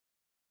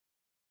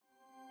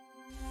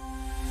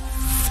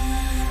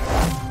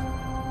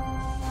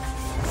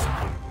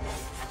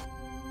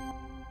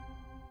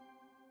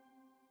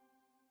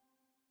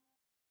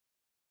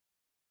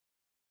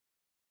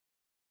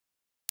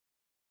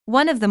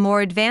One of the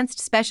more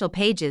advanced special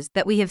pages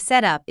that we have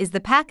set up is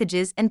the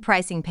Packages and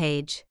Pricing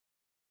page.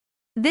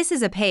 This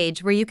is a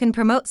page where you can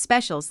promote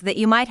specials that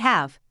you might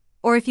have,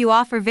 or if you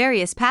offer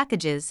various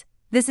packages,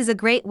 this is a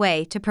great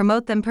way to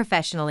promote them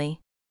professionally.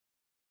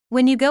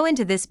 When you go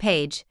into this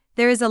page,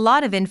 there is a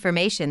lot of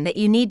information that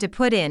you need to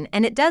put in,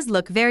 and it does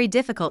look very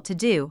difficult to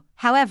do.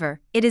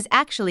 However, it is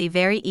actually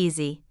very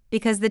easy,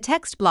 because the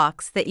text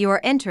blocks that you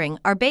are entering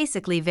are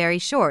basically very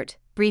short,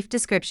 brief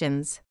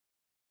descriptions.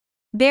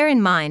 Bear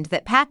in mind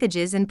that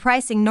packages and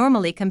pricing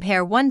normally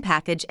compare one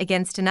package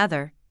against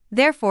another,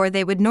 therefore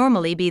they would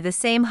normally be the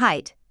same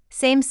height,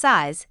 same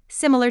size,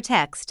 similar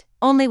text,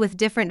 only with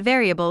different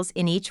variables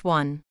in each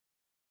one.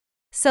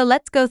 So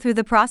let's go through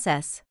the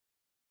process.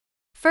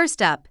 First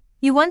up,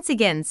 you once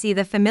again see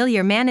the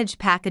familiar Manage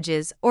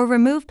Packages or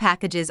Remove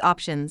Packages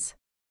options.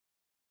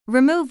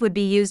 Remove would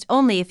be used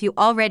only if you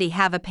already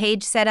have a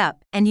page set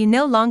up and you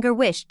no longer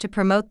wish to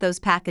promote those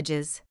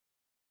packages.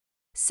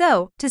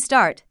 So, to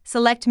start,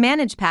 select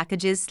Manage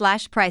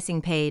Packages/Pricing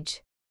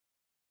page.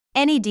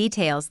 Any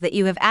details that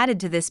you have added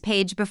to this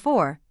page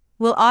before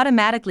will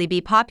automatically be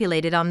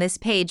populated on this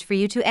page for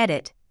you to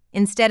edit,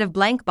 instead of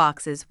blank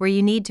boxes where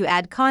you need to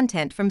add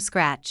content from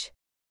scratch.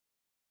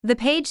 The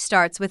page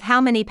starts with how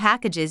many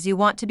packages you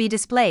want to be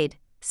displayed,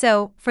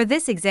 so, for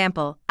this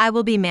example, I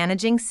will be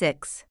managing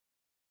 6.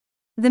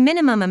 The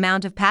minimum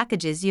amount of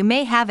packages you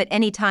may have at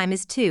any time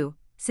is 2,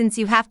 since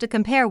you have to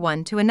compare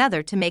one to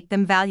another to make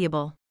them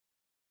valuable.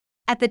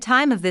 At the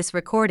time of this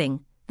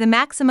recording, the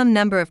maximum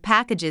number of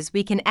packages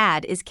we can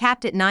add is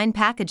capped at 9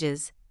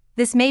 packages.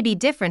 This may be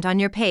different on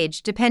your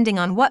page depending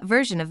on what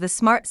version of the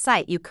Smart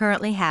Site you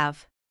currently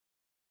have.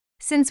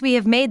 Since we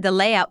have made the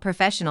layout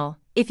professional,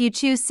 if you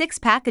choose 6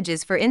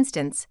 packages for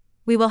instance,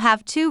 we will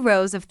have 2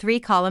 rows of 3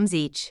 columns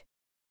each.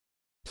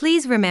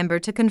 Please remember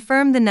to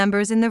confirm the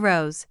numbers in the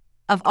rows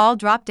of all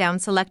drop-down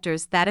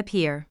selectors that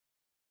appear.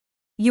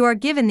 You are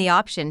given the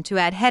option to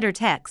add header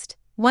text,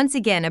 once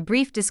again a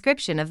brief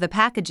description of the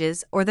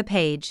packages or the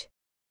page.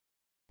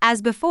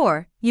 As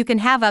before, you can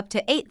have up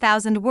to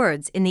 8,000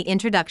 words in the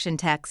introduction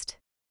text.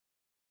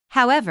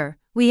 However,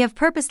 we have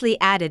purposely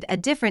added a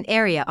different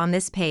area on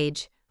this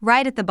page,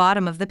 right at the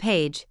bottom of the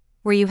page,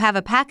 where you have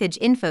a package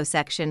info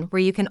section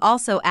where you can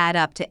also add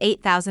up to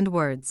 8,000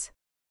 words.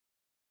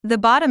 The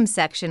bottom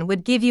section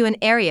would give you an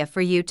area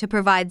for you to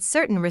provide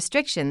certain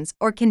restrictions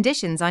or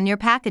conditions on your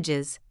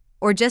packages,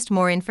 or just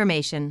more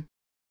information.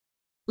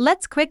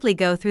 Let's quickly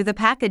go through the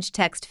package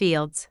text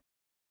fields.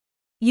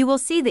 You will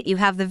see that you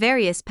have the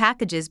various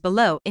packages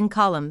below in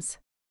columns.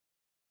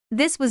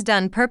 This was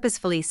done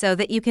purposefully so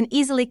that you can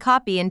easily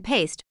copy and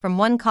paste from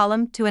one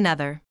column to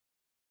another.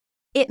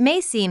 It may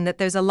seem that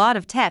there's a lot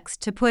of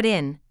text to put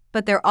in,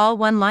 but they're all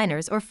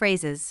one-liners or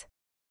phrases.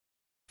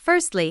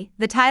 Firstly,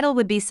 the title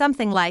would be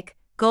something like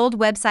Gold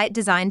Website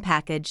Design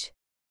Package.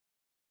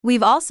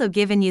 We've also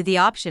given you the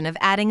option of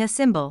adding a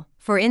symbol,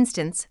 for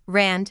instance,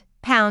 Rand,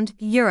 Pound,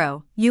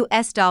 Euro,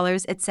 US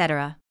dollars,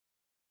 etc.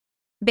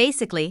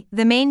 Basically,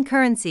 the main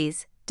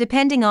currencies,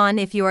 depending on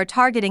if you are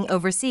targeting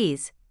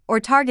overseas or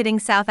targeting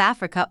South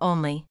Africa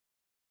only.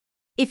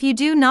 If you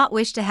do not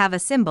wish to have a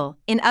symbol,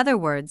 in other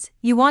words,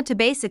 you want to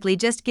basically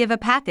just give a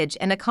package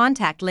and a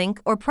contact link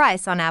or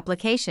price on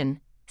application,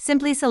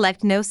 simply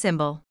select No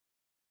Symbol.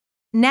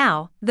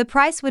 Now, the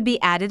price would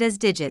be added as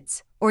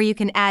digits, or you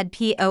can add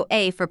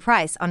POA for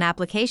price on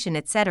application,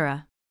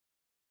 etc.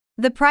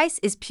 The price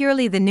is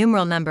purely the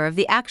numeral number of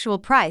the actual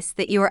price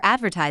that you are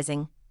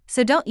advertising,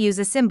 so don't use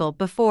a symbol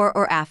before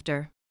or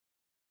after.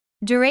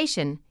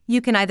 Duration, you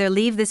can either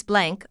leave this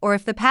blank or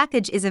if the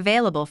package is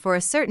available for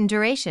a certain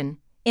duration.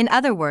 In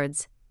other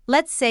words,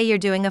 let's say you're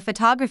doing a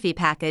photography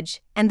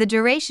package and the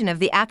duration of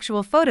the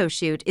actual photo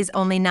shoot is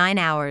only 9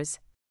 hours.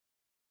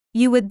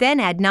 You would then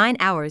add 9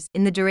 hours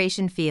in the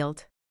duration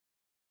field.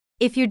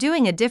 If you're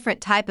doing a different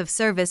type of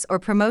service or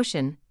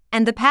promotion,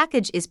 and the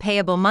package is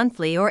payable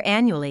monthly or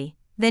annually,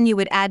 then you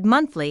would add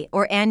monthly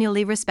or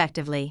annually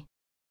respectively.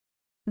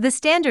 The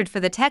standard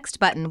for the text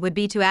button would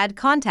be to add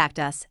Contact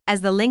Us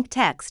as the link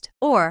text,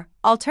 or,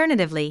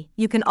 alternatively,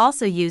 you can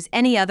also use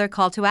any other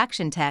call to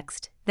action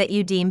text that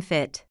you deem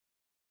fit.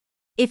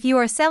 If you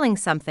are selling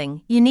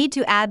something, you need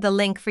to add the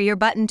link for your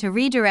button to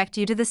redirect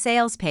you to the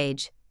sales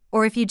page,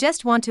 or if you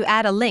just want to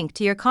add a link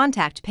to your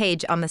contact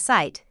page on the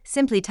site,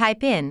 simply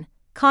type in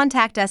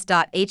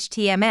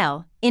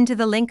contactus.html into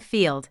the link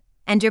field,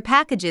 and your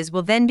packages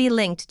will then be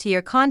linked to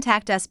your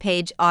Contact Us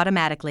page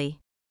automatically.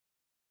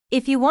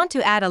 If you want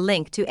to add a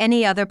link to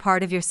any other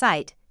part of your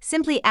site,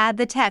 simply add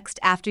the text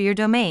after your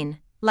domain,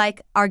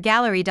 like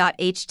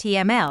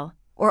ourgallery.html,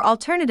 or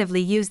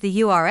alternatively use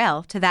the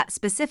URL to that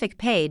specific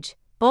page.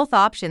 Both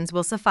options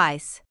will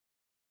suffice.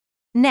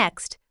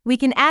 Next, we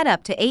can add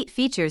up to 8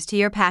 features to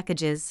your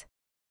packages.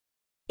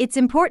 It's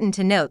important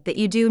to note that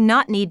you do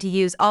not need to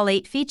use all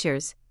 8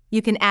 features,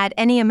 you can add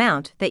any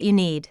amount that you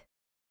need.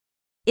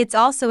 It's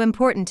also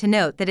important to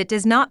note that it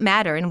does not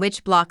matter in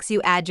which blocks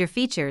you add your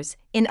features.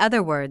 In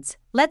other words,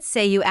 let's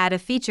say you add a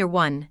feature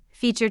 1,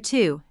 feature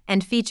 2,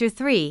 and feature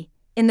 3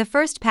 in the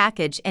first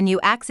package and you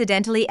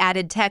accidentally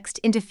added text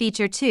into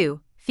feature 2.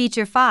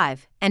 Feature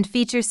 5, and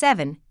Feature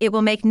 7, it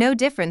will make no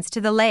difference to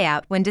the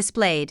layout when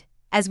displayed,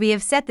 as we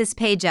have set this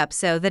page up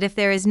so that if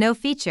there is no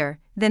feature,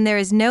 then there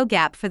is no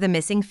gap for the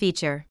missing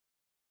feature.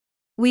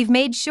 We've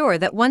made sure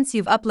that once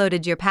you've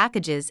uploaded your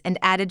packages and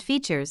added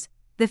features,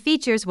 the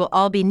features will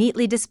all be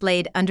neatly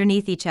displayed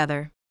underneath each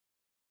other.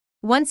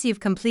 Once you've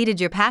completed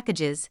your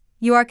packages,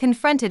 you are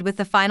confronted with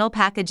the final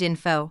package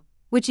info,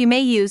 which you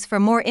may use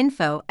for more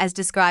info as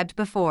described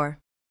before.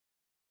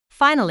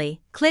 Finally,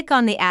 click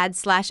on the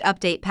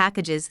Add/Update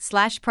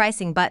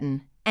Packages/Pricing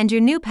button, and your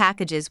new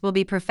packages will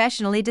be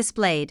professionally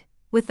displayed,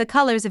 with the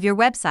colors of your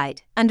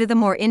website, under the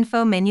More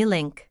Info menu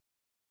link.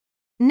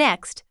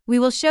 Next, we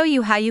will show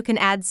you how you can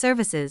add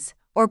services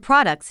or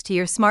products to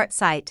your smart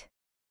site.